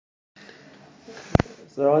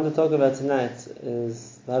So what I want to talk about tonight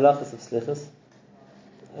is the halachas of Selichos.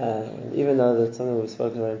 Even though that's something we've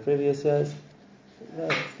spoken about in previous years,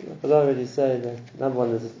 I could already say that number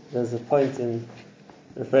one, there's a point in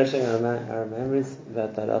refreshing our memories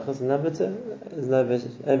about the halachas, and number two, is no emes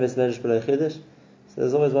medrash b'lo chidush. So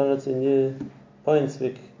there's always one or two new points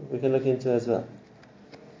we can look into as well.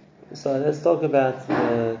 So let's talk about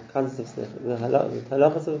the concept of Selichos, the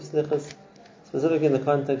halachas of Selichos, specifically in the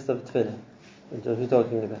context of tefillah, which we're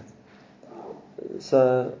talking about.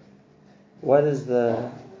 So, what is the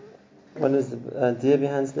idea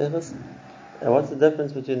behind Selichos? And what's the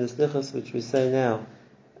difference between the Selichos which we say now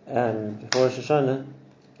before Rosh Hashanah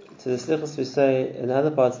to the Selichos we say in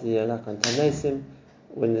other parts of the year, like on Tanesim,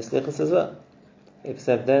 when the Selichos as well?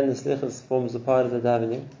 Except then the Selichos forms a part of the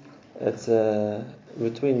davening. It's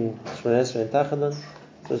between Shmoneh Esrei and Tachanun,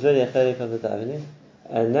 so it's really a chelik of the davening.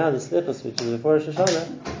 And now the Selichos, which is before Rosh Hashanah,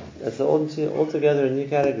 it's altogether a new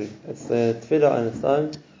category. It's the tefillah on its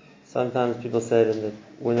own. Sometimes people say that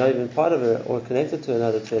we're not even part of it or connected to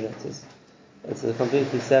another tefillah. It's a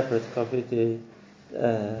completely separate, completely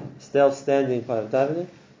self-standing part of davening.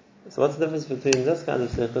 So what's the difference between this kind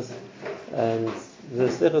of Selichos and the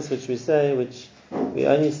Selichos which we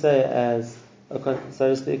only say as, so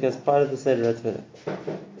to speak, as part of the Seder HaTefillah?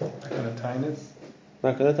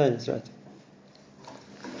 Makanatainis, right.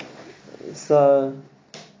 So,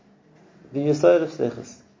 the Yesod of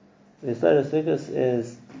Selichos. The Yesod of Selichos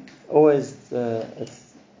is always,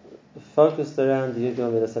 it's focused around the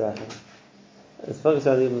Yigdal Midas Rachim. It's focused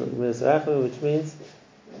around the Yigdal Midas Rachim, which means,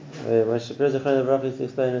 Moshe Shapiro Zechron Baruch used to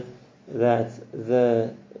explain it, that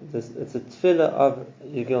it's a tefillah of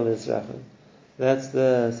Yigdal Midas Rachim. That's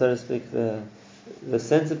the, so to speak, the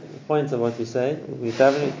center point of what we say. We're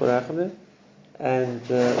davening for Rachamim, and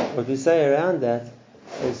what we say around that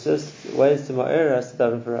is just ways to ma'ir us to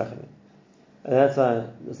daven for Rachamim. And that's why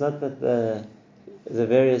it's not that the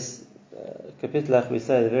various kapitlach we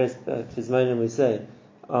say, the various pizmonim we say,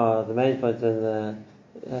 are the main point, and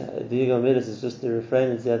the Yigdal Midas is just the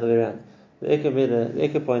refrain, it's the other way around. The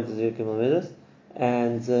Ikka point is the Yigdal Midas,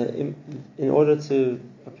 and in order to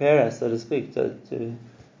prepare us, so to speak, to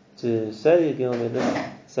say the Yigdal Midas,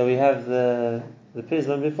 so we have the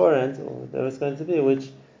pizmon beforehand, or whatever it's going to be,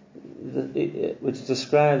 which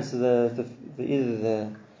describes either the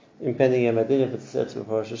impending Yom Adin if it's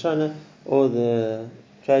before Rosh Hashanah, or the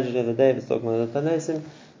tragedy of the day if it's talking about the Tanesim,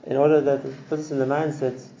 in order that it puts us in the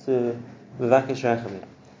mindset to Mevakesh Rachamim.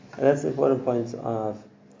 And that's the important point of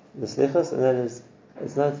the Selichos, and that is,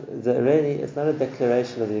 it's not a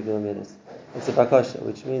declaration of the Yigdal Midas. It's a bakasha,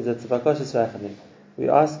 which means it's a bakashas Rachamim.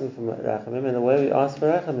 We're asking for Rachamim, and the way we ask for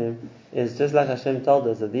Rachamim is just like Hashem told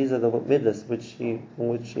us that these are the midas which He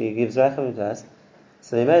gives Rachamim to us.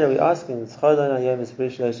 So we're asking, remember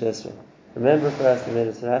for us the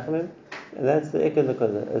midas Rachamim, and that's the Ikon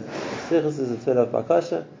Nekuda. Selichos is a tefillah of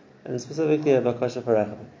bakasha, and specifically a bakasha for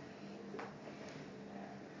Rachamim.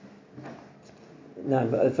 Now,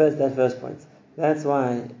 that first point. That's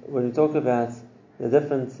why when we talk about the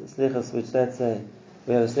different Selichos, which let's say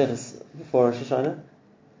we have a Selichos before Rosh Hashanah,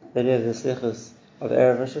 then you have the Selichos of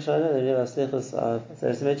Erev Rosh Hashanah, then you have a Selichos of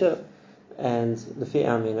Selichos, and the Fi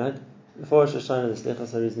Am Minhag. Before Rosh Hashanah, the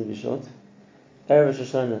Selichos are reasonably short. Erev Rosh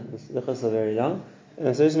Hashanah, the Selichos are very long,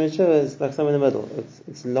 and Selichos is like somewhere in the middle.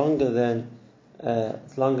 It's longer than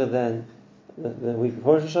the week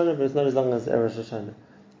before Rosh Hashanah, but it's not as long as Erev Rosh Hashanah.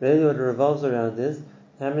 Really, what it revolves around is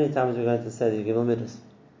how many times we're going to say the Gimel Midas,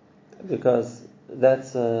 because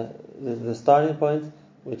that's the starting point,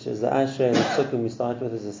 which is the Ashrei and the Psukim we start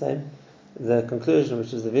with, is the same. The conclusion,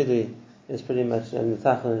 which is the Vidui, is pretty much, and the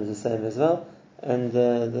Tachanun is the same as well. And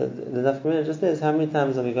the Nafkamina just is how many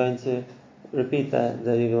times are we going to repeat the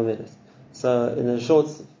Yigdal Midas. So in the short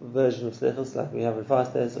version of Selichos, like we have in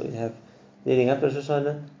fast days, or we have leading up to Rosh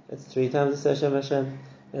Hashanah, it's 3 times the Hashem Hashem,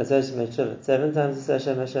 and it's 7 times the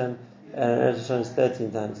Hashem Hashem, and Rosh Hashanah is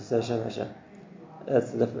 13 times the Hashem Hashem.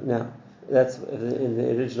 That's different now. That's in the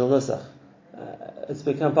original Nusach. It's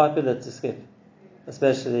become popular to skip,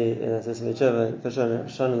 especially in Sesame Chova and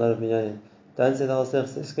Kashon, a lot of Minyanim don't say the whole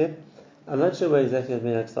Selichos, they skip. I'm not sure where exactly the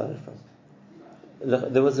Minhag started from.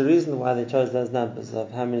 There was a reason why they chose those numbers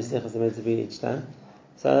of how many Selichos are meant to be each time.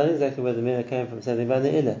 So I don't know exactly where the Minhag came from, something about the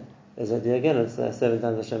Ilah. There's the idea again, it's 7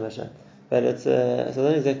 times Hashem Hashem. But it's, so I don't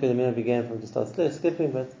know exactly where the Minhag began from to start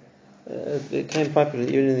skipping, but it became popular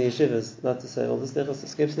even in the yeshivas, not to say all the Selichos, to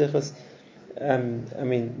skip Selichos. The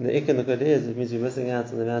Ikon Nekuda is, it means we're missing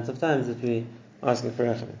out on the amount of times that we asking for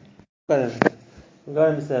Rachamim. The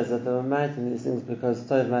Garam says that there were might in these things because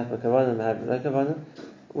Tov might be Kavanah, might be Kavanah,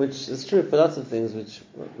 which is true for lots of things which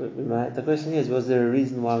we might. The question is, was there a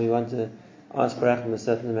reason why we want to ask for rachim a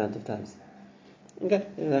certain amount of times. Okay,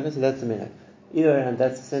 so that's the minhag. Either way, and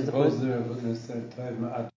that's the center point.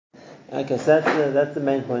 Okay, so that's the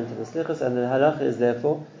main point of the Selichos, and the Halacha is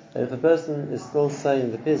therefore that if a person is still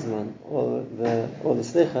saying the Pizman or the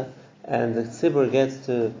Selicha, and the Tzibur gets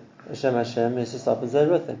to Hashem, he has to stop and say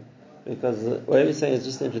with him, because whatever he's saying is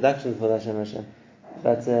just the introduction for Hashem.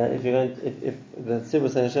 But if the Tzibur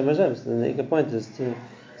is saying Hashem, so then the Ikka point is to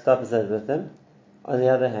stop and say with him. On the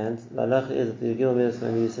other hand, the Halacha is that the Yigil Midas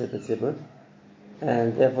when you say the Tzibur,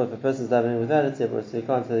 and therefore if a person is davening without a Tzibur, so you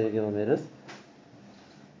can't say the Yigil Midas.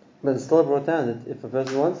 But it's still brought down that if a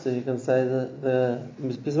person wants to, you can say the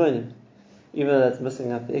Pizmonim. Even though that's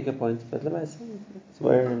missing out the Ikka point, but it's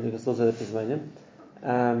wearing, you can still say the Pizmonim.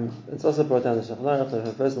 It's also brought down the Shulchan Aruch that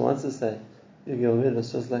if a person wants to say Yigil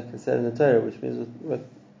Midas, just like it said in the Torah, which means with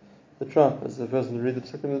the trop, as the person to read the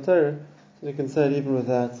Pesach in the Torah, so you can say it even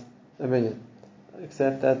without a minyan.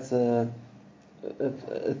 Except that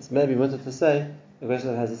it's maybe wanted to say the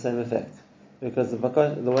question that has the same effect. Because the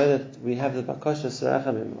way that we have the bakashas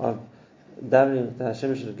rachamim of davening that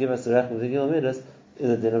Hashem should give us the racham of the Gil Midas is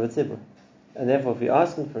a din of a tzibur, and therefore if we're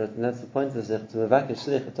asking for it, and that's the point of the to mevakesh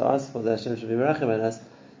shlicha, to ask for that Hashem should be merachim on us,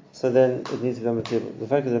 so then it needs to be on the tzibur. The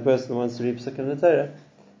fact that a person wants to read Pesach in the Torah,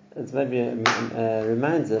 it's maybe a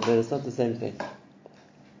reminder, but it's not the same thing.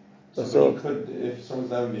 So he could, if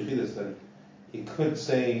someone's davening b'chidus, then he could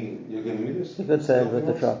say you're going to midas. He could say it with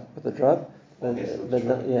the drop. But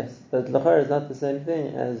l'chor is not the same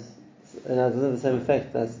thing as, and it doesn't have the same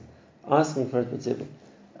effect as asking for it with tzibur.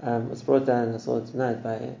 It's brought down, I saw it tonight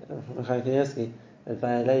by Chaim Kanievsky, that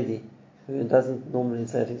by a lady who doesn't normally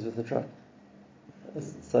say things with the drop.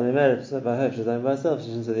 So we married, so by her, if she's done by herself, she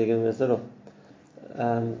shouldn't say the Yigam Midas at all.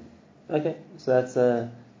 Okay, so that's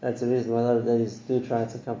a reason why a lot of ladies do try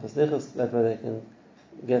to come to Selichos, that way they can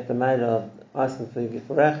get the matter of asking for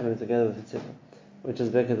rachamim together with the tzibur, which is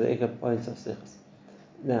because the ikka points of Selichos.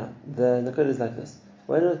 Now, the Nakud is like this.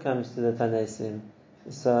 When it comes to the Tanaisim,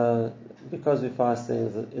 so because we're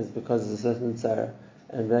fasting is because there's a certain tzara,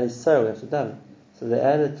 and Be'ez tzara we have to daven. So the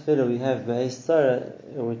added tefillah we have Be'ez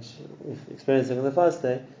tzara, which we're experiencing on the fast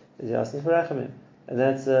day, is you're asking for rachamim. And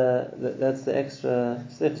that's the extra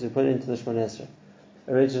Selichos we put into the Shmoneh Esrei.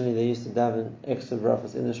 Originally they used to daven extra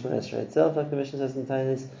brachos in the Shmoneh Esrei itself, like the Mishnah says in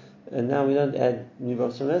Tainis, and now we don't add new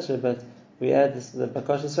brachos to Shmoneh Esrei, but we add the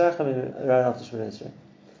bakashas rachamim right after Shmoneh Esrei.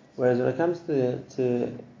 Whereas when it comes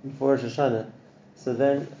to before Rosh Hashanah, so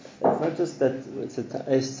then it's not just that it's a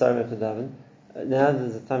eish tzara for daven. Now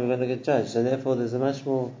there's a time we're going to get judged, and therefore there's a much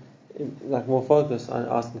more focus on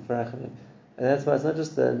asking for rachamim, and that's why it's not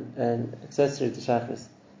just an accessory to shachris.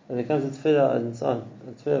 When it comes to tefillah and so on,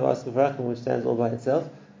 the tefillah of asking for rachamim, which stands all by itself,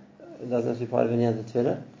 it doesn't have to be part of any other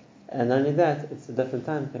tefillah, and not only that, it's a different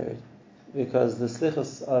time period. Because the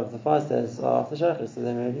slichos of the fast days are after shachris, so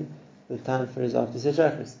then really the time for is after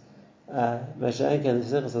shachris. Masha'anka,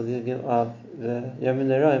 the slichos of the Yom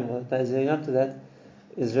Neroim, or the days leading up to that,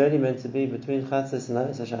 is really meant to be between chatzos and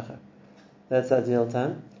lavis hashachar. That's the ideal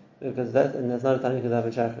time, and that's not a time you can have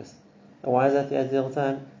in shachris. And why is that the ideal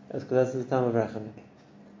time? It's because that's the time of rachamim.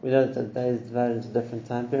 We know that the day is divided into different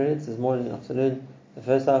time periods. There's morning, afternoon, the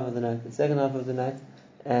first half of the night, the second half of the night,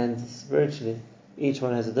 and spiritually, each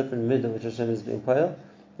one has a different midah which Hashem is being poil.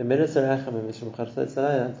 The midah rachamim is from Chartzot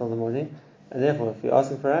Salayah until the morning, and therefore, if you're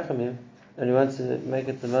asking for rachamim and you want to make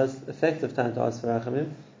it the most effective time to ask for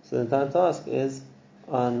rachamim, so the time to ask is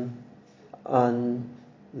on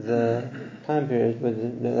the time period where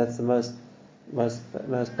that's the most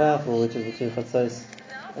powerful, which is between Chatzos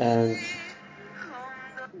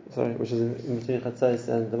which is in between Chatzos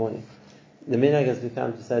and the morning. The minhag has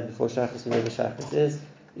become to say before Shachris, whenever Shachris is,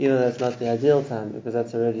 even though it's not the ideal time, because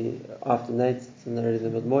that's already after night, it's already in the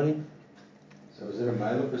mid-morning. So is it a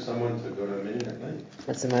mile for someone to go to a minyan at night?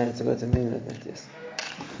 It's a mile to go to a minyan at night, yes.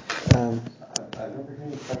 I've never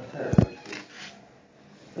heard you compare.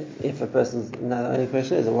 If a person's... Now, the only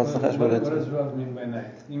question is, what's the chashbon going to... What does Rav mean by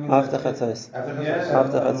night? After Chatzos. After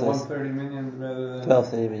Chatzos. 1:30 minyan rather than...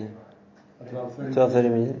 12:30 minyan. 12:30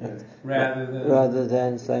 minyan. Rather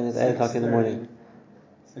than saying at 8 o'clock in the morning.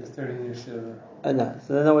 6:30 in yeshiva. No,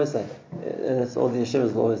 so then I always say, and it's all the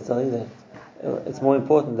yeshivas will always tell you that it's more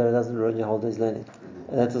important that it doesn't ruin your whole day's learning.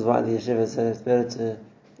 And that is why the yeshivas say it's better to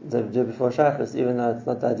do it before Shachris, even though it's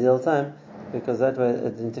not the ideal time, because that way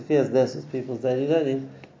it interferes less with people's daily learning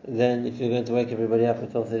than if you're going to wake everybody up at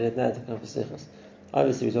 12:30 at night to come for Selichos.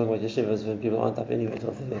 Obviously we're talking about yeshivas when people aren't up anyway at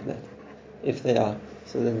 12:30 at night. If they are.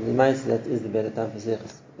 So then the mice that is the better time for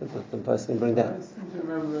Selichos. The person can bring that. I seem to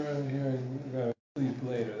remember hearing sleep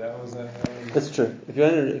later. That was That's true. If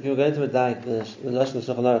you're going to adopt the Lashon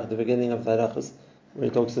Shulchan Aruch at the beginning of the Halachos, when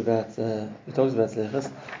he talks about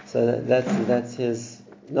Selichos. So that's his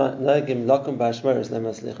Nagim Lakum Bashmaris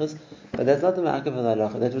Lema Selichos, but that's not the Ma'akav of the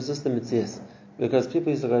Halacha. That was just the Mitzias, because people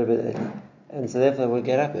used to go to bed early, and so therefore they would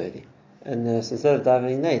get up early. And so instead of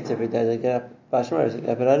davening nights every day, they get up Bashmaris, they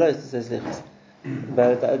get up at Alos to say Selichos.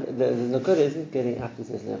 But the Nakuda isn't getting up to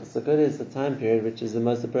say Selichos. The Nakuda is the time period which is the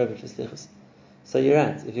most appropriate for Selichos. So you're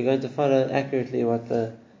right. If you're going to follow accurately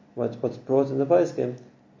what's brought in the poskim,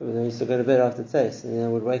 they used to go to bed after tzeis, and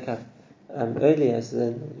then would wake up earlier. So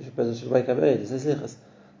then the person should wake up early. So slichus.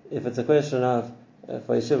 If it's a question of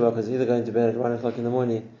for yeshiva, because you're either going to bed at 1:00 in the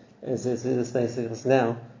morning, and so it's either staying slichus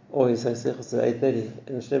now, or you're saying slichus at 8:30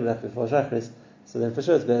 in the shliblach before shachris. So then for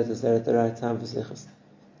sure it's better to stay at the right time for slichus.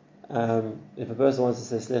 If a person wants to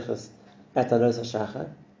say slichus at alos hashachar,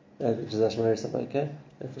 which is Ashmari Sabayke,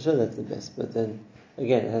 and for sure that's the best. But then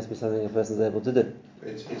again, it has to be something a person is able to do.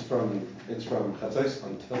 It's from Chatzos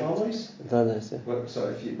until Alois? Until Alois, yeah.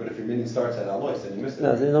 But if your meeting starts at Alois, then you missed it.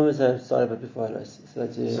 No, so you normally say start but before Alois. So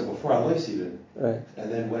before Alois even. Right.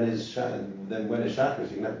 And then when is Shachris?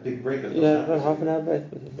 You can have a big break until Shachris. Yeah, about half an hour break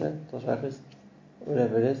until Shachris,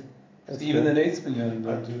 whatever it is. So even the Nates Minyanim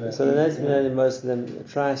don't do that. So the Nates Minyanim, most of them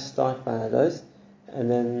try to start by Alois. And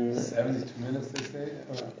then 72 minutes, they say.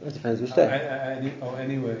 It depends which day.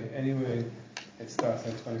 Anyway, it starts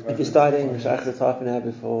at 25. If you're starting Shachris half an hour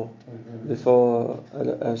before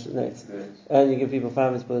Nates, and you give people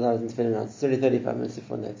 5 minutes before the house and spin out, it's already 35 minutes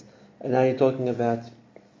before Nates. And now you're talking about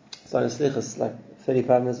starting Selichos like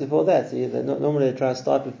 35 minutes before that. So normally they try to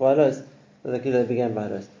start before Alos, but they began by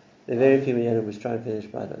Alos. There are very few minyanim which try and finish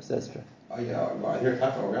by Alos. That's true. I hear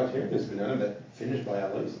around here there's minyanim that finish by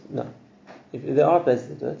Alos. No. If there are places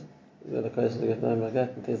that do it, where the coast will get known like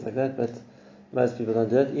that and things like that, but most people don't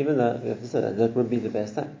do it, even though we have to say that would be the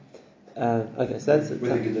best time. Okay, so that's it. Were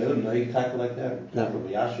the Gedolim no tackle like that?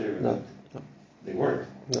 No. They weren't?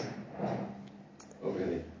 No. Oh,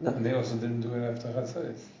 really? No. And they also didn't do it after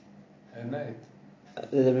Chatzos, at night.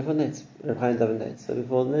 They're before Nates, behind Daven Nates. So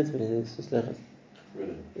before the Nates, it's just Lechas.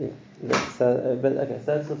 Really? Yeah. So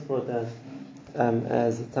that's what's brought down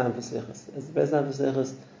as the time for Selichos. It's the best time for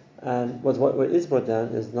Selichos. What is brought down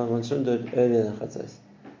is not one shouldn't do it earlier than Chatzos.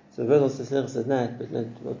 So the person says at night, but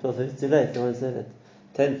 12:30 is too late. You want to say that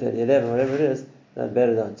 10:30, 11, whatever it is, then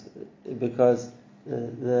better don't, because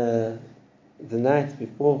the night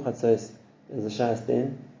before Chatzos is a shas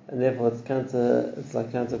din, and therefore it's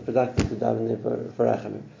counterproductive to daven there for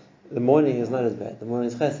rachamim. The morning is not as bad. The morning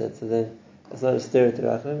is chesed, so then it's not a stereo to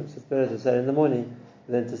rachamim. So it's better to say it in the morning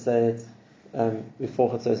than to say it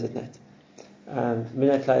before Chatzos at night.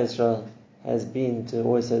 Minat Klal Yisrael has been to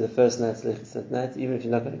always say the first night Selichos at night, even if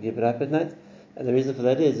you're not going to give it up at night. And the reason for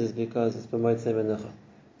that is because it's b'motzei menucha.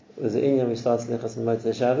 With the Inyan we start Selichos on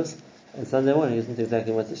Motzei Shabbos, and Sunday morning isn't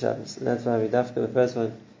exactly Motzei Shabbos. And that's why we dafka the first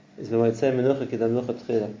one is b'motzei menucha kidam menucha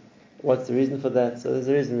tchila. What's the reason for that? So there's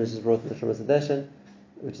a reason which is brought in the Shumas Hadeshin,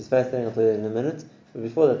 which is fascinating. I'll tell you in a minute. But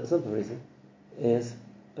before that, the simple reason is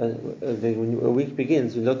when a week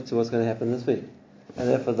begins, we look to what's going to happen this week. And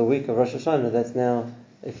therefore the week of Rosh Hashanah, that's now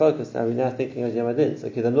a focus. Now we're now thinking of Yom Adin. So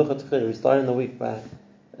Kidam Menucha Tchila, we start in the week by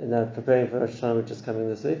preparing for Rosh Hashanah, which is coming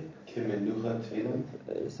this week. So we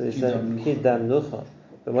say Kidam Menucha,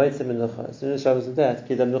 the Motzei Menucha. As soon as Shabbos is that,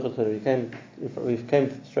 Kidam Menucha Tchila, we came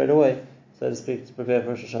straight away, so to speak, to prepare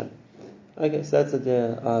for Rosh Hashanah. Okay, so that's the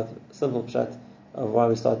idea of simple pshat of why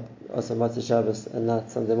we start also Motzei Shabbos and not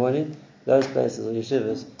Sunday morning. Those places or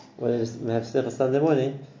yeshivas where we have Selichos Sunday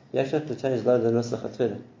morning, you actually have to change the nusach at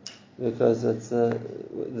Tefillah, because it's the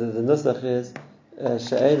nusach is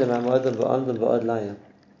she'elim ha'modim ba'andim ba'od layim.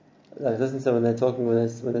 Like it doesn't say when they're talking when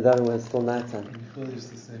they're done when it's still night time. People used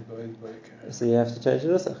to say boiker. So you have to change the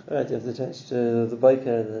nusach, right? You have to change to the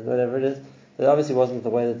boiker and whatever it is. But obviously wasn't the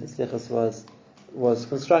way that the Selichos was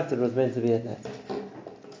constructed. It was meant to be at night.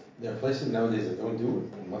 There are places nowadays that don't do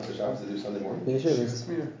it on Motzei Shabbos. They do Sunday morning. The yeshivas,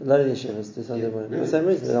 a lot of yeshivas do Sunday morning. Really? For the same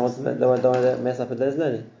reason, they don't want to mess up a day's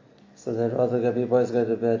learning. So they'd rather boys go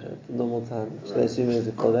to bed at the normal time, which they assume is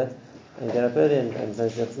before that, and get up early and say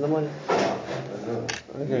Selichos in the morning.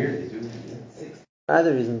 Okay.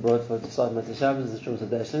 Another reason brought for to start Motzei Shabbos is the Shumas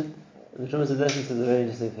Hadeshin. And the Shumas Hadeshin says a very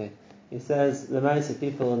interesting thing. He says the most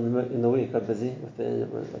people in the week are busy with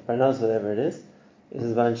parnas, whatever it is. He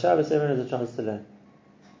says, but on Shabbos everyone has a chance to learn.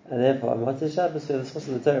 And therefore, on Motzei Shabbos, we have the Schos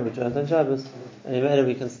of the Torah, which learned on Shabbos, and later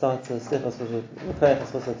we can start to Selichos with the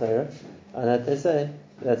Schos of the Torah. And that they say,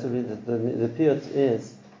 that will be the piyut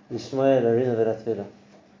is the Shmoyel Arina V'Ratfilah.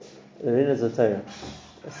 The Arina is the Torah.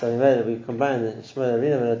 So we combine the Shmoyel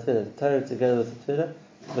Arina V'Ratfilah, the Torah together with the Tefillah,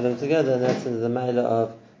 put them together, and that's in the Ma'ila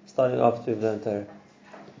of starting off to learn Torah.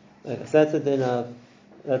 Okay, so that's the din of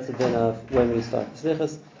That's the din of when we start the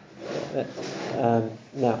Selichos.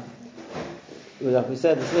 Now, like we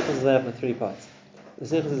said, the Selichos is made up of three parts. The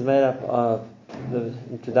Selichos is made up of the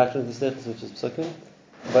introduction of the Selichos, which is Psukim,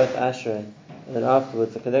 both Ashrei, and then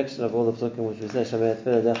afterwards the collection of all the Psukim, which we say, Shemei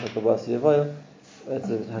Tefillah Dechel Kabasi Yavoyo. It's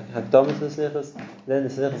a Hakdama to the Selichos. Then the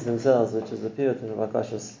Selichos themselves, which is the piyut and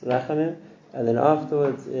Vakashas Rachamim, and then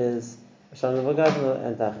afterwards is Hashanah V'Gadol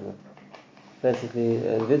and Tachanun. Basically,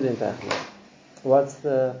 Vidui and Tachanun. What's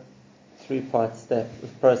the three-part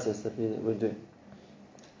process that we do?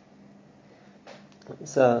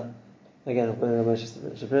 So, again,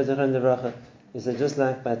 he said, just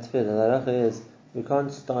like by Tefillah, the Halacha is, we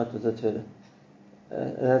can't start with the Tefillah.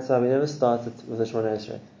 And that's why we never started with the Shemona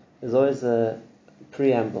Esrei. There's always a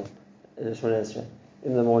preamble in the Shemona Esrei.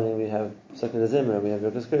 In the morning we have Psukim Zimra, we have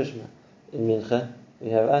Birkas Krishma. In Mincha we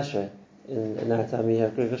have Ashrei. In night time we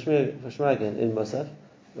have Kriyas Shema again. In Musaf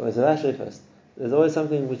we always have Ashrei first. There's always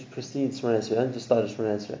something which precedes Shemona Esrei. Don't just start with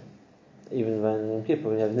Shemona Esrei. Even when in Kippur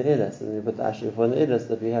we have Ne'ilas, and we put the Ashrei before Ne'ilas,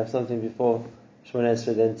 that we have something before Shemona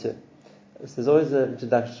Esrei then too. So there's always an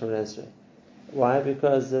introduction to Shemona Esrei. Why?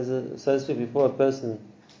 Because there's so to speak, before a person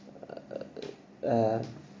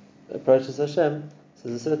approaches Hashem, so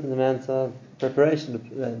there's a certain amount of preparation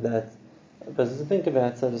that a person has to think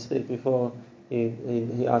about, so to speak, before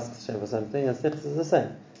he asks Hashem for something. And Selichos is the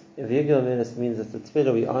same. If Yigil Midas means that the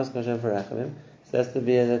Tefillah we ask Hashem for Rachamim, so there has to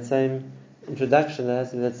be that same introduction, there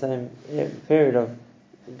has to be that same period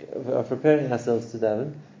of preparing ourselves to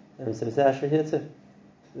daven, and so we say Ashrei here too.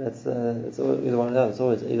 That's either one of those. It's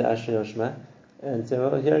always either Ashrei or Shema. And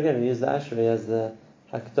so here again we use the Ashrei as the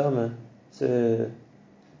Hakdama to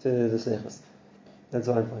the Selichos. That's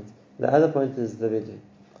one point. The other point is the Vidui.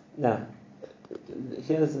 Now,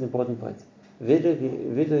 here's an important point.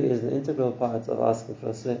 Vidui is an integral part of asking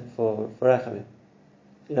for Rachamim.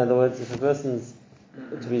 In other words, if a person's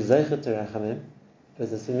to be Zeicher to Rachamim, a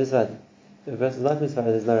person's to be Misvad. If a person's not Misvad,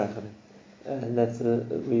 there's no Rachamim. And that's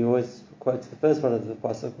we always quote the first part of the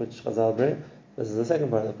pasuk, which Chazal bring. This is the second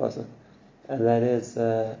part of the pasuk, and that is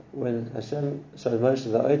when Hashem showed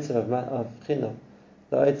Moshe the oitzer of Chinam,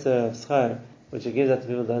 the oitzer of Schar, which He gives out to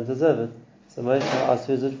people who don't deserve it. So Moshe asked,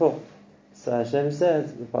 "Who's it for?" So Hashem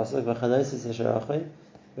says, the pasuk, "V'chanosis asher achin,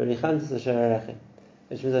 v'richantis asher arachin,"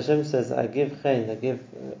 which means Hashem says, "I give chen, I give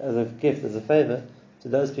as a gift, as a favor, to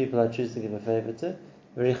those people I choose to give a favor to,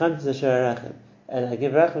 v'richantis asher arachin." And I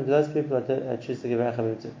give rachamim to those people I choose to give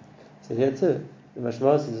rachamim to. So here too, the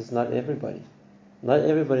mashmos is it's not everybody. Not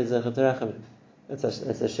everybody is zeichet to rachamim. It's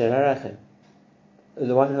a sher harachim.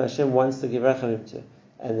 The one who Hashem wants to give rachamim to.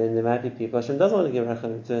 And then there might be people Hashem doesn't want to give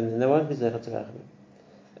rachamim to, and then they won't be zeichet to rachamim.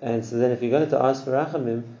 And so then if you're going to ask for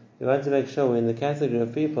rachamim, you want to make sure we're in the category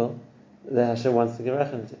of people that Hashem wants to give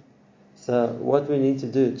rachamim to. So what we need to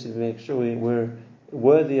do to make sure we're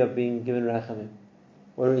worthy of being given rachamim,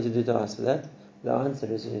 what do we need to do to ask for that? The answer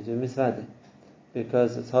is you need to be misvade,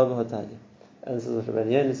 because it's haba hatanya. And this is what Rabbi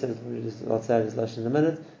Yonah says, I'll say his lashon in a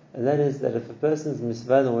minute, and that is that if a person is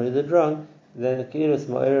misvade on what he did wrong, then the kirus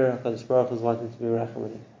ma'ir HaKadosh Baruch Hu is wanting to be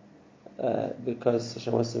rachamim. Because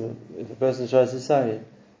Hashem wants to, if a person shows he's sorry,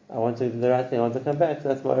 I want to do the right thing, I want to come back, so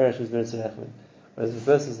that's ma'ir Hashem's going to rachamim. Whereas if a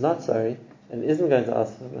person is not sorry, and isn't going to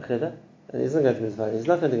ask for mechila, and isn't going to be misvade, he's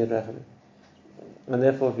not going to get rachamim. And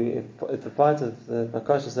therefore, if the part of the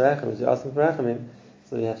Bakashas Rachamim is you're asking for Rachamim,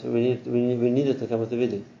 so we need it to come with the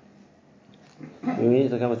Vidui. We need it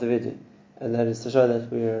to come with the Vidui, and that is to show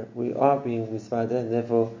that we are being misvada, and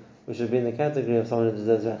therefore we should be in the category of someone who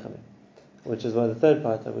deserves Rachamim. Which is why the third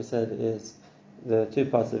part that we said is the two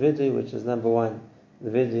parts of Vidui, which is number one,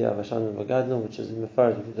 the Vidui of Hashanah V'Gadol, which is in the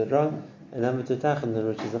Mefarad if you did wrong, and number two, Tachanun,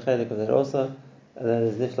 which is the chelik of that also, and that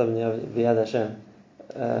is Nifla B'Yad Hashem.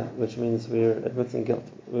 Which means we're admitting guilt.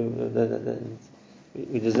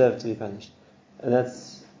 We deserve to be punished, and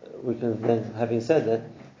that's we can then, having said that,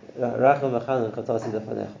 Rachel Mechanun Chatasi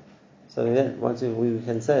Lefanecha. So then, once we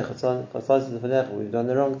can say Chatasi Lefanecha, we've done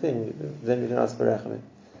the wrong thing. Then we can ask for Rachamim.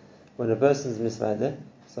 When a person is misvade,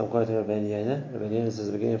 so I'm quoting Rabbi Yonah. Rabbi Yonah says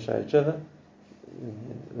at the beginning of Shari Tshuva,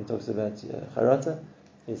 when he talks about Charata,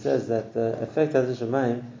 he says that the effect of the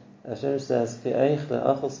Shemayim, Hashem says Ki Eich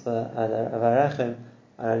LeAchosfa Avarachem.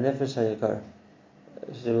 When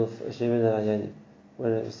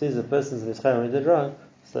it sees a person's mischar when he did wrong,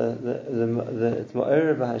 so it's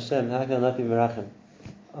ma'or b'Hashem. How can I not be merachim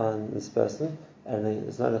on this person? And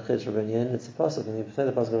it's not a chiddush Rabbi Yonah, it's a pasuk, and he said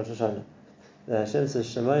the pasuk of Rosh Hashanah. The Hashem says,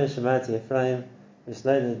 Shemati Ephraim,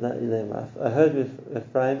 I heard with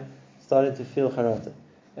Ephraim starting to feel charata,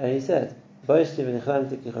 and he said, I'm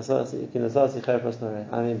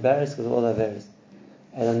embarrassed because of all that varies.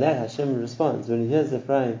 And on that Hashem responds, when he hears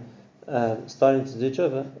Ephraim starting to do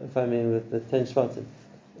tshuva, if I mean with the 10 Shvatim,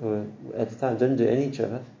 who at the time didn't do any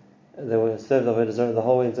tshuva, they were served Avodah Zarah the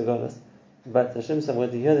whole way into Golas. But Hashem said,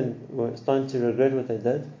 when you hear them were starting to regret what they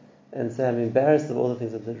did and say, I'm embarrassed of all the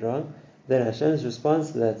things that they did wrong, then Hashem's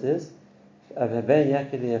response to that is, and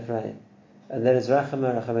that is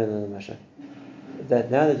Rachama Rachamenu L'Masha.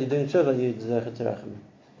 That now that you're doing tshuva, you deserve to Rachamim.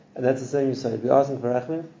 And that's the same you said. We're asking for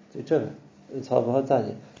Rachamim, do tshuva. It's Halvah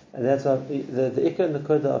Tanya. And that's why the Ikar and the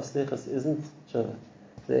Koda of Selichos isn't tshuva.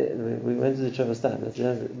 We went to the tshuva stand. The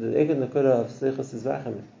Ikar and the Koda of Selichos is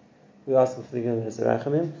Rachamim. We ask for the Gimel as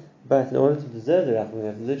Rachamim, but in order to deserve the Rachamim, we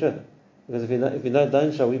have to do tshuva. Because if we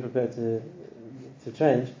don't show, we prepare to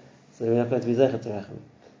change, so we're not going to be Zeichet to Rachamim.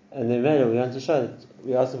 And then later we want to show that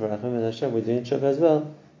we ask for Rachamim and Hashem, we're doing tshuva as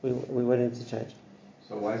well, we're willing to change.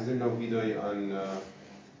 So why is there no Vidoy on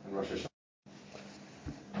Rosh Hashanah?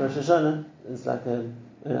 Rosh Hashanah is like an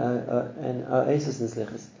oasis in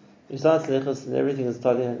Selichos. You start Selichos and everything is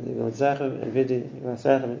starting, you go Tzachim and Vidi,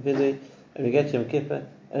 and we get to Yom Kippur,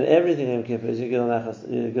 and everything in Yom Kippur is you get on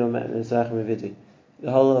Tzachim and Vidi.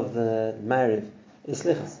 The whole of the Ma'ariv is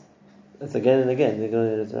Selichos. It's again and again, you're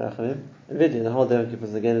going to Tzachim and Vidi, and the whole day of Yom Kippur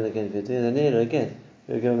is again and again Vidi, and then later again,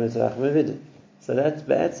 you're going to Tzachim and Vidi. So that's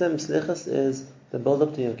Ba'atzem Selichos is the build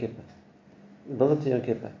up to Yom Kippur. The build up to Yom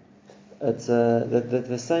Kippur. It's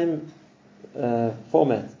the same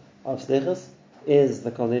format of Selichos is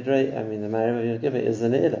the Kol Nidrei. I mean, the Ma'ariv of Yom Kippur is the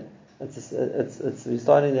Ne'ilah. It's we're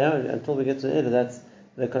starting now until we get to the Ne'ilah. That's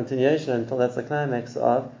the continuation until that's the climax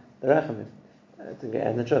of the Rachamim and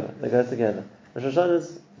the Tshuva. They go together. Rosh Hashanah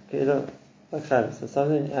is like Shabbos. There's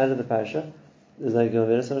something out of the parasha. There's no Gil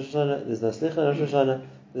Vedas in Rosh Hashanah. There's no Slicha in Rosh Hashanah.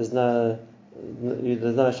 There's no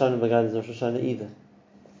Hashanah B'Gad in Rosh Hashanah either.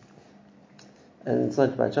 And it's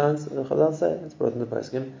not by chance. The Chabal say it's brought in the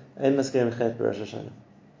Poskim. Ein Maskerim Chet Rosh Hashanah.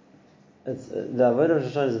 It's the avodah of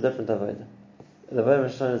Rosh Hashanah is a different avodah. The avodah of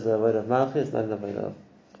Rosh Hashanah is the avodah of Malchi. It's not the avodah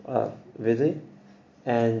of Vidi.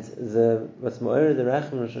 And what's more the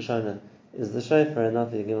Racham Rosh Hashanah is the Shofar and not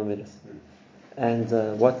the Gimel Midas. And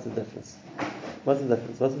what's the difference? What's the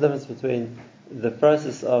difference between the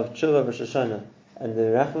process of Tshuva of Rosh Hashanah and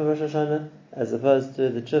the Racham of Rosh Hashanah as opposed to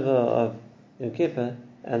the Tshuva of Yom Kippur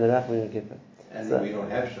and the Racham of Yom Kippur? And we don't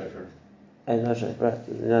have Shofar. And no Shofar, right.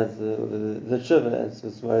 The Tshuva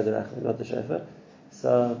is more the Racham, not the Shofar.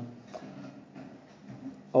 So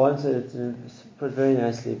I wanted to put very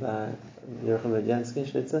nicely by Yerucham Bediansky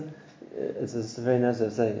Shlitzer. It's a very nice way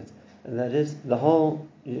of saying it. And that is the whole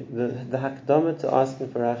the hakdama to asking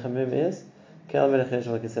for rachamim is Kel Melech Yesh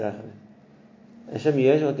V'Kisei Rachamim. Hashem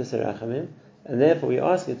Yesh V'Kisei Rachamim, and therefore we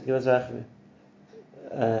ask you to give us rachamim.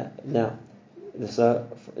 Now, so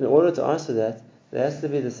in order to answer that, there has to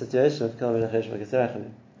be the situation of Kel Melech Yesh V'Kisei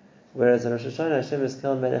Rachamim. Whereas in Rosh Hashanah Hashem is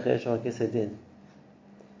Kel Melech Yesh V'Kisei Din.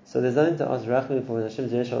 So there's nothing to ask rachamim for when Hashem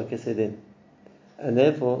is Yesh V'Kisei Din. And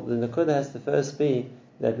therefore the Nakuda has to first be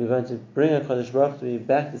that we're going to bring a Kodesh Baruch to be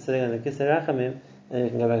back to sitting on the Kisei Rachamim, and we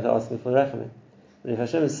can go back to asking for Rachamim. But if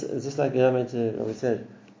Hashem is just like you're meant to, what we said,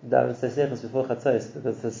 daven Selichos before Chatzos,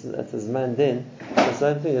 because it's his man din, the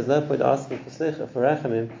same thing, there's no point asking for Selichos, for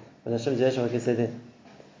Rachamim, when Hashem is Yeshua Kisei Din.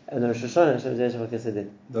 And the Rosh Hashanah, Hashem is Yeshua Kisei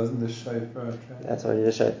Din. Doesn't the shofar? That's why you need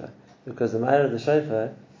a shofar. Because the matter of the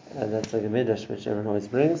shofar, and that's like a midrash which everyone always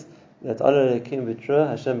brings, that Ala Elokim B'Trua,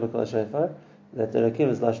 Hashem B'Kol Shofar, that Elokim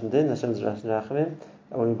is Lashon Din, Hashem is Lashon Rachamim.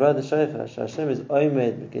 And when we blow the shofar, Hashem is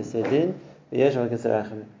Oimed B'Kisei Din, V'Yesh V'Kisei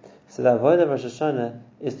Rachamim. So the avodah of Rosh Hashanah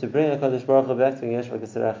is to bring a Kodesh Baruch Hu back to Yesh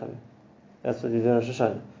V'Kisei Rachamim. That's what you do in Rosh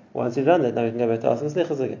Hashanah. Once you've done that, now we can go back to asking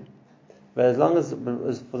Selichos again. But as long as on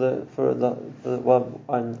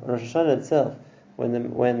Rosh Hashanah itself, when the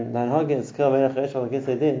Hanhagin is Kel Melech Yesh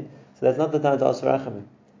V'Kisei Din, so that's not the time to ask for Rachamim.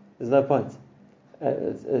 There's no point.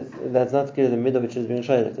 That's not the middle which is being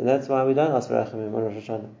shaylet, and that's why we don't ask for Rachamim on Rosh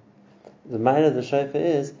Hashanah. The mind of the shofar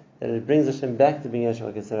is that it brings Hashem back to being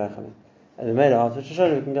Yeshua Kisei Rachamim. And the matter after Rosh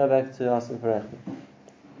Hashanah we can go back to asking for Rachamim.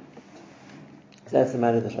 So that's the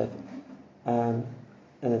mind of the shofar. And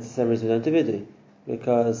it's the same reason we don't do Vidui.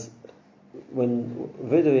 Because when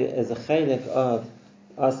Vidui is a chaylik of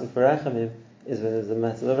asking for Rachamim is when there's a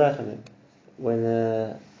matter of Rachamim. When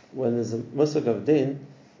there's a musuk of din,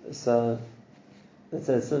 so let's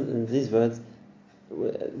say in these words,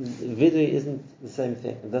 Vidui isn't the same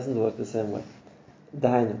thing. It doesn't work the same way.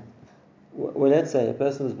 Dahainu. Well, let's say a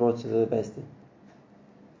person was brought to the Beis Din,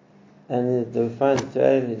 and they find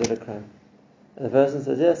that he did a crime. And the person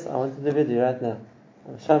says, yes, I want to do Vidui right now.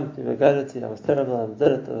 I'm shamti, I was terrible,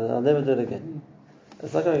 I'll never do it again.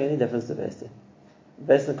 It's not going to make any difference to Beis Din.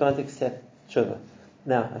 Beis Din can't accept tshuva.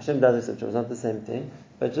 Now, Hashem does accept tshuva, it's not the same thing,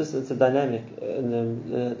 but just it's a dynamic. And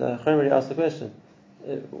the Chachamim already asked the question,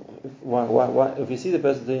 If you see the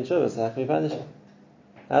person doing tshuva, so how can we punish him?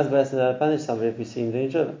 How's the person to punish somebody if we see him doing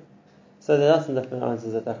tshuva? So there are some different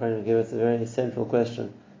answers that Achronim give. It's a very central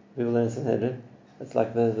question. People learn Sanhedrin. It's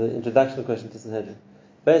like the introduction question to Sanhedrin.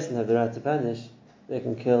 Basically, have the right to punish. They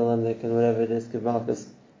can kill and they can whatever it is, give malchus,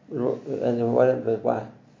 and whatever. But why?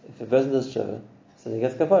 If a person does tshuva, so he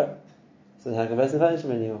gets kapara. So how can a person punish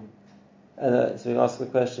him anymore? And so we ask the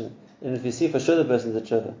question. And if you see for sure the person did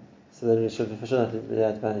tshuva, so then we should be for sure not be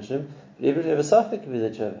allowed to punish him. But even if you have a suffix with the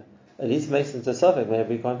tshuva, at least it makes it into a suffix.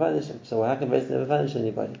 Maybe we can't punish him. So how can a person never punish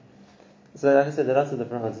anybody? So like I said, there are lots of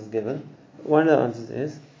different answers given. One of the answers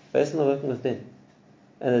is based on working with din.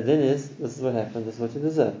 And the din is, this is what happened, this is what you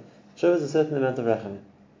deserve. Tshuva is a certain amount of rachamim.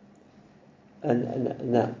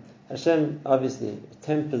 And now, Hashem obviously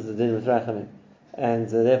tempers the din with rachamim. And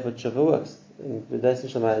therefore tshuva works. B'das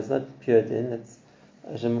Shemai, it's not pure din, it's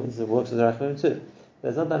Hashem works with rachamim too. But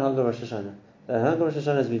it's not that Halacha Rosh Hashanah. The Halacha Rosh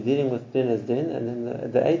Hashanah is we're dealing with din as din, and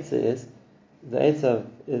then the Eitzah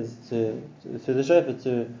is to the shofar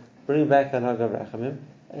to bring back that Halacha Rachamim,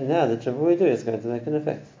 and now the tshuva we do is going to make an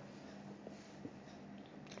effect.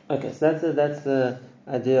 Okay, so that's the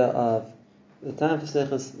idea of the time for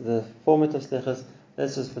Selichos, the format of Selichos.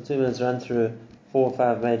 Let's just for 2 minutes run through 4 or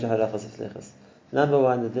 5 major halachas of Selichos. Number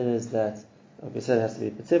one, the din is that, like we said, it has to be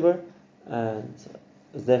b'tzibur, and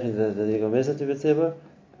it's definitely the legal mitzvah to be b'tzibur.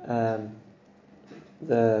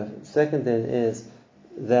 The second din is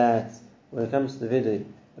that when it comes to the vidui,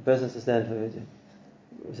 a person has to stand for vidui.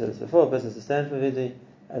 We said this before, a person has to stand for vidui,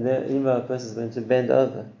 and then even though a person is going to bend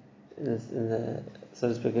over, so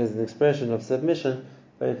to speak, as an expression of submission,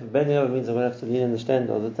 but if bending over means I'm going to have to lean on the stand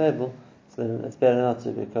or the table, so then it's better not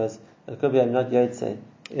to, because it could be I'm not yotze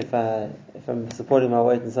if I'm supporting my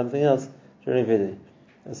weight in something else during vidui.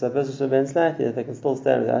 And so a person should bend slightly, that they can still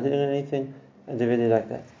stand without doing anything, and do vidui like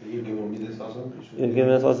that. You give me this also? You give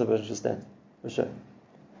me this also, a person should stand, for sure.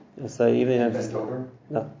 And so even if bend over?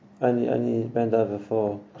 No, only bend over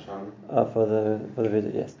for the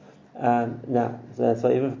vidui, yes. Now, so that's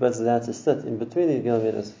why even if a person is allowed to sit in between the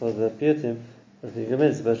Gilmidas for the Piyutim, for the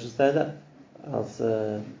Gilmidas, the person should stand up.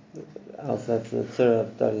 Else that's the Tzura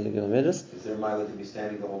of Dari Gilmidas. Is there a mila to be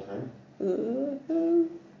standing the whole time?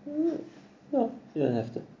 No, you don't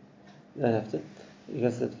have to. You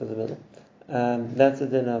can sit for the middle. That's a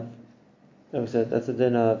din of, like we said, that's a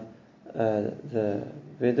din of the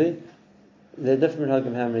vidui. There are different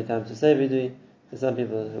halakim how many times to say vidui. There's some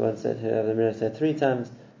people who once said, who have the mirror said 3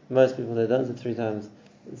 times. Most people that don't say 3 times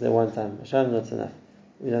say 1 time. Hashem, that's enough.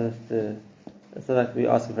 We don't have to. It's not like we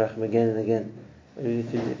asking for Hashem again and again.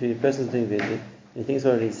 If a person is doing vidui, he thinks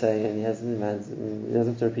what he's saying and he has it in mind, and he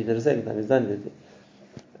doesn't have to repeat it a second time. He's done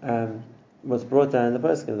vidui. What's brought down in the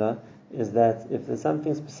poskim though is that if there's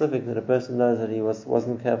something specific that a person knows that he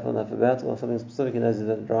wasn't careful enough about, or something specific he knows he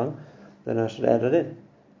did it wrong, then I should add it in.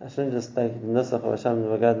 I shouldn't just take the nusach of Hashem and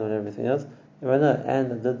V'gadnu and everything else. If I know,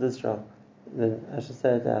 and I did this wrong, then I should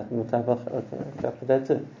say it out and type of that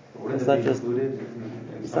too. It's not just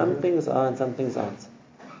some things are and some things aren't.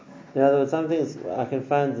 In other words, some things I can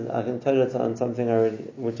tell it on something already,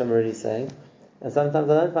 which I'm already saying, and sometimes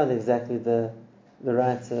I don't find exactly the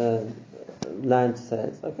right line to say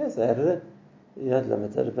it. Okay, so add it in. You're not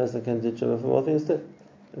limited. A person can do tshuva for more things too.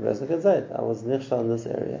 A person can say it. I was nichshal in this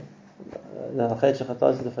area. That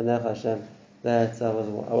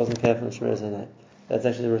I wasn't careful in Shemiras Hanayim. That's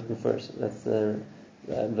actually written first. That's the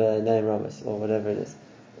name Ramas or whatever it is.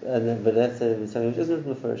 But that's something which isn't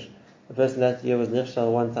written first. The person that year was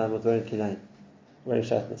nichshal one time with wearing kilayim, wearing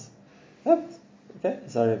shatnez. Happened. Okay,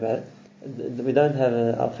 sorry about it. We don't have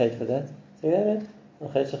an al-chet for that. So you have it.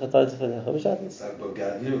 Al-chet shechatayz for shatnez. But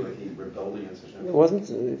God knew that he rebelled against Hashem.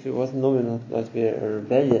 If it wasn't normally not to be a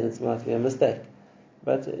rebellion, it might be a mistake.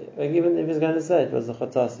 But even if he's going to say it was a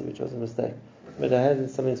chotasi, which was a mistake, but I had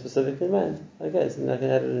something specific in mind. Okay, so I can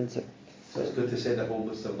add it into. So it's good to say the whole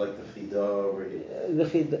list of like the chidah already. The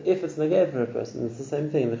chidah, if it's nagay for a person, it's the same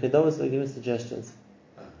thing. The chidah was for giving suggestions.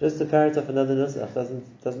 Just to parrot off another nusach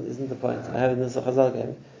isn't the point. I have a nusach Chazal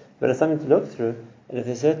game, but it's something to look through. And if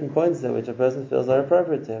there's certain points there which a person feels are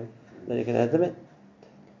appropriate to him, then you can add them in.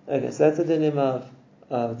 Okay, so that's the dilemma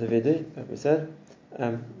of the vidui, like we said.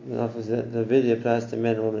 The vidui applies to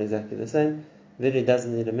men and women exactly the same. Vidui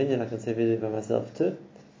doesn't need a minyan. I can say vidui by myself too.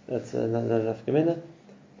 That's not enough gemina.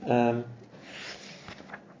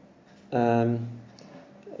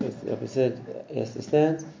 Like we said, he has to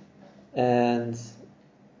stand. And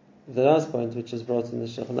the last point, which is brought in the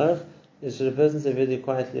Shulchan Aruch, is should a person say vidui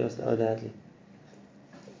quietly or loudly?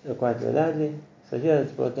 Or quietly or loudly. So here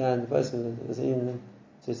it's brought down the person is in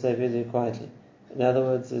to say vidui quietly. In other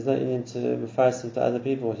words, there's no need to refer to other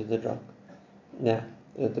people what you did wrong. Now,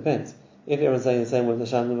 it depends. If everyone's saying the same word,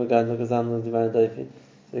 Hashem, Gad, Gazam, Divine Doifi,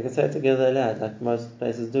 so you can say it together aloud, like most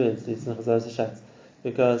places do in Selichos Hashatz,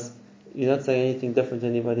 because you're not saying anything different to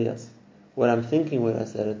anybody else. What I'm thinking when I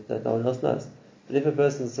said it, that no one else knows. But if a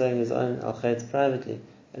person is saying his own al-chet privately,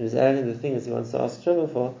 and is adding the things he wants to ask trouble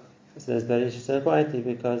for, so it's better he should say it quietly,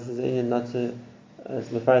 because there's a not to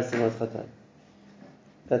mefaris one's chatan.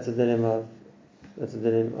 That's a dilemma of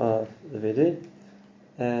the vidui.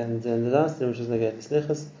 And then the last thing, which is negated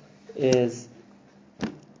slichus, is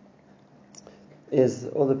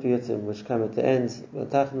all the piyutim which come at the end, the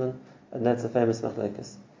tachnon, and that's a famous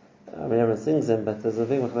machlekes. I mean, everyone sings them, but there's a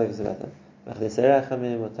big machlekes about them. Machlekes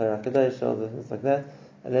Serachamim, or Torah Kadosh, all the things like that.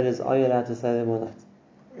 And that is, are you allowed to say them or not?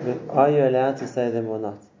 Are you allowed to say them or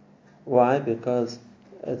not? Why? Because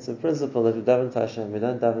it's a principle that we daven to Hashem. We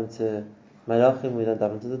don't daven to Malachim, we don't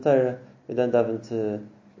daven to the Torah, we don't daven to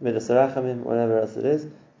Midas Serachamim, whatever else it is.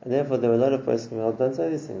 And therefore, there were a lot of poskim who don't say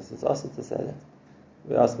these things. It's awesome to say that.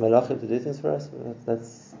 We ask Malachim to do things for us.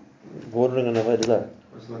 That's bordering on avodah zarah.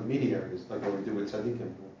 It's not media. It's like what we do with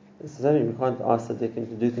tzaddikim. It's something we can't ask tzaddikim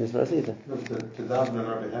to do things for us either. No, to daven on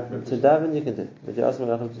our behalf. To daven you can do, but you ask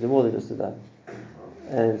Malachim to do more than just to daven.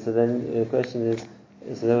 And so then the question is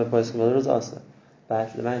so then we're posting the rules also.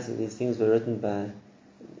 But the matter these things were written by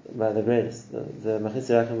the greatest. The Machis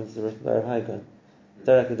Yerachim was written by Rav Haigon.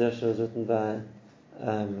 Torah Kadosh was written by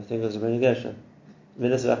I think it was Rabbi Gershon.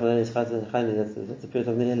 Midas Rachman is Chayni, that's the period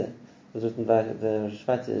of Nehila. It was written by the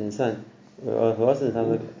Shvati in his son. Who was in the time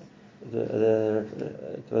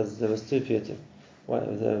there was two piyutim.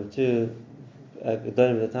 There were two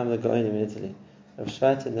Gedolim at the time of the Goinim in Italy. Rav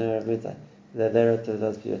Shvati and Rav Mitai. They wrote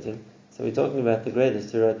those piyutim. So we're talking about the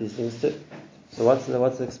greatest who wrote these things too. So what's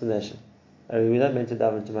the explanation? We're not meant to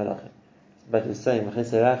dive into Malachim. But we're saying,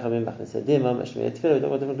 Machnes Rachamim, Machnes Dima, Mashmei Tefillah, we don't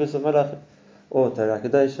want different groups of Malachim. Or Torah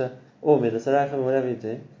Kadosha, or Midas Harachim, whatever you're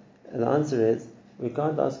doing. And the answer is, we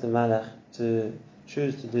can't ask a Malach to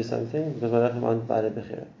choose to do something, because Malachim aren't by the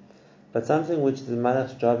Bechira. But something which the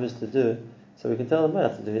Malach's job is to do, so we can tell the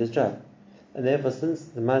Malach to do his job. And therefore, since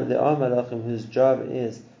there are Malachim whose job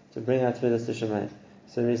is to bring out Tefillah to Shemayim,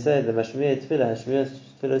 so when we say the Mashmei Tefillah, Hashmei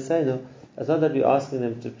Tefillah Seinu, it's not that we're asking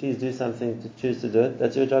them to please do something to choose to do it,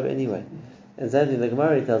 that's your job anyway. And sadly, the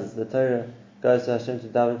Gemara tells us the Torah goes to Hashem to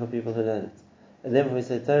daven for people who learn it. And then when we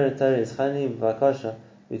say Torah is Chani Vakasha,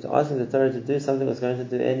 we're asking the Torah to do something it's going to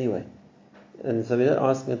do anyway. And so we're not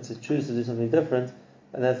asking it to choose to do something different,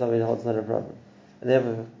 and that's why we hold it's not a problem. And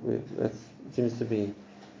therefore, it seems to be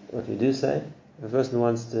what we do say. If a person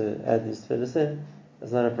wants to add these tefillas in,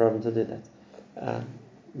 it's not a problem to do that.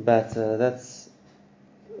 But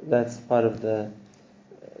that's part of the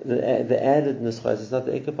added nuschos. It's not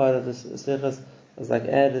the ikar part of the selichos. It's like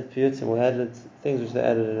added piyutim or added things which they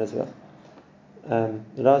added in as well.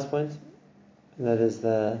 The last point, and that is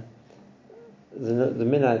the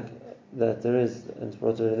minhag that there is, and it's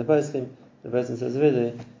brought in the poskim. The person says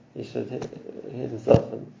really he should hit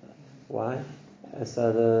himself. And why? And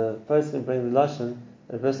so the poskim bring the lashon.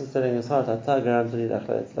 The person's telling his heart, it's like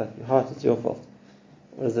your heart, it's your fault.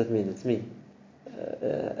 What does that mean? It's me.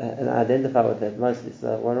 And I identify with that mostly.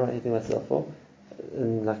 So what am I hitting myself for?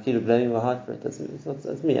 And like you blaming my heart for it.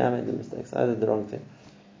 It's me. I made the mistakes. I did the wrong thing.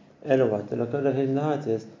 And what? The look of hitting the heart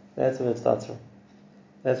is that's where it starts from.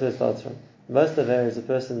 Most of it is a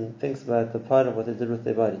person thinks about the part of what they did with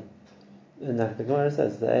their body. And like the Gemara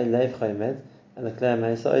says, the leif chaymed and the klei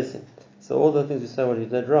ma'isa oisim. So all the things you say what you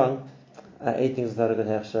did wrong, I ate things without a good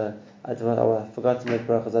hechsher. I forgot to make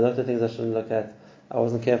brachas. I looked at things I shouldn't look at. I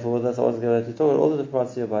wasn't careful with this. I wasn't going to talk about all the different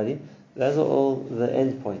parts of your body. Those are all the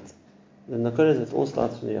end point. The nakudah is it all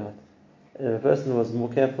starts from your heart. And if a person was more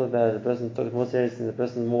careful about it, a person took it more seriously, the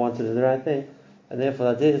person more wanted to do the right thing, and therefore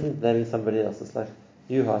the idea isn't blaming somebody else. It's like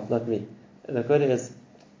you heart, not me. And the nakudah is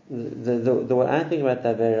the way I think about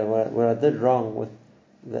that area, where I did wrong with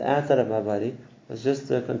the outside of my body, was just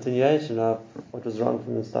a continuation of what was wrong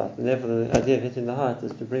from the start. And therefore the idea of hitting the heart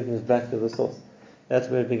is to bring things back to the source. That's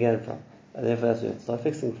where it began from. And therefore that's where you have to start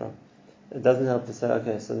fixing from. It doesn't help to say,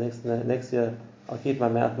 okay, so next year I'll keep my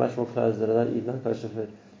mouth much more closed, that I don't eat non-kosher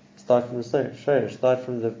food. Start from the shorish, start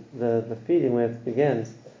from the feeling where it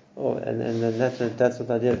begins, and then that's what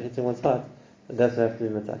the idea of hitting one's heart. And that's what I have to be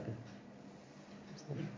metaken.